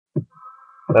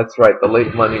That's right, the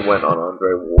late money went on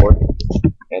Andre Ward,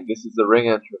 and this is the ring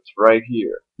entrance right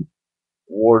here.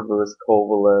 Ward versus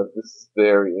Kovalev. This is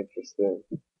very interesting.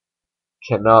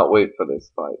 Cannot wait for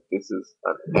this fight. This is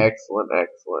an excellent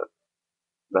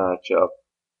matchup.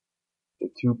 The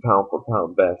 2 pound for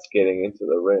pound best getting into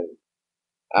the ring.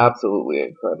 Absolutely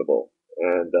incredible.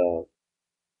 And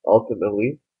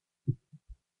ultimately,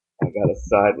 I gotta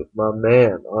side with my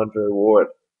man, Andre Ward.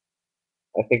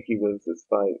 I think he wins this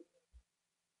fight.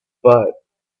 But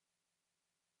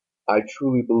I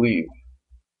truly believe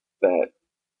that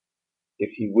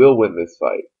if he will win this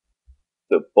fight,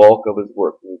 the bulk of his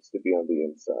work needs to be on the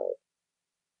inside.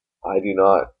 I do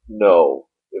not know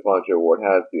if Andre Ward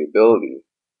has the ability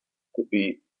to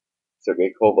beat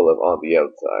Sergei Kovalev on the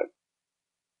outside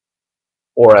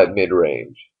or at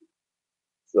mid-range.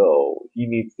 So he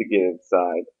needs to get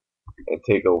inside and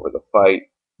take over the fight.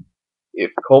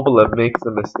 If Kovalev makes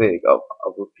the mistake of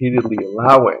repeatedly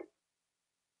allowing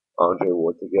Andre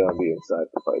Ward to get on the inside,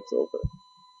 the fight's over.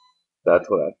 That's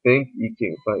what I think. You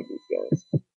can't fight these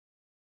guys.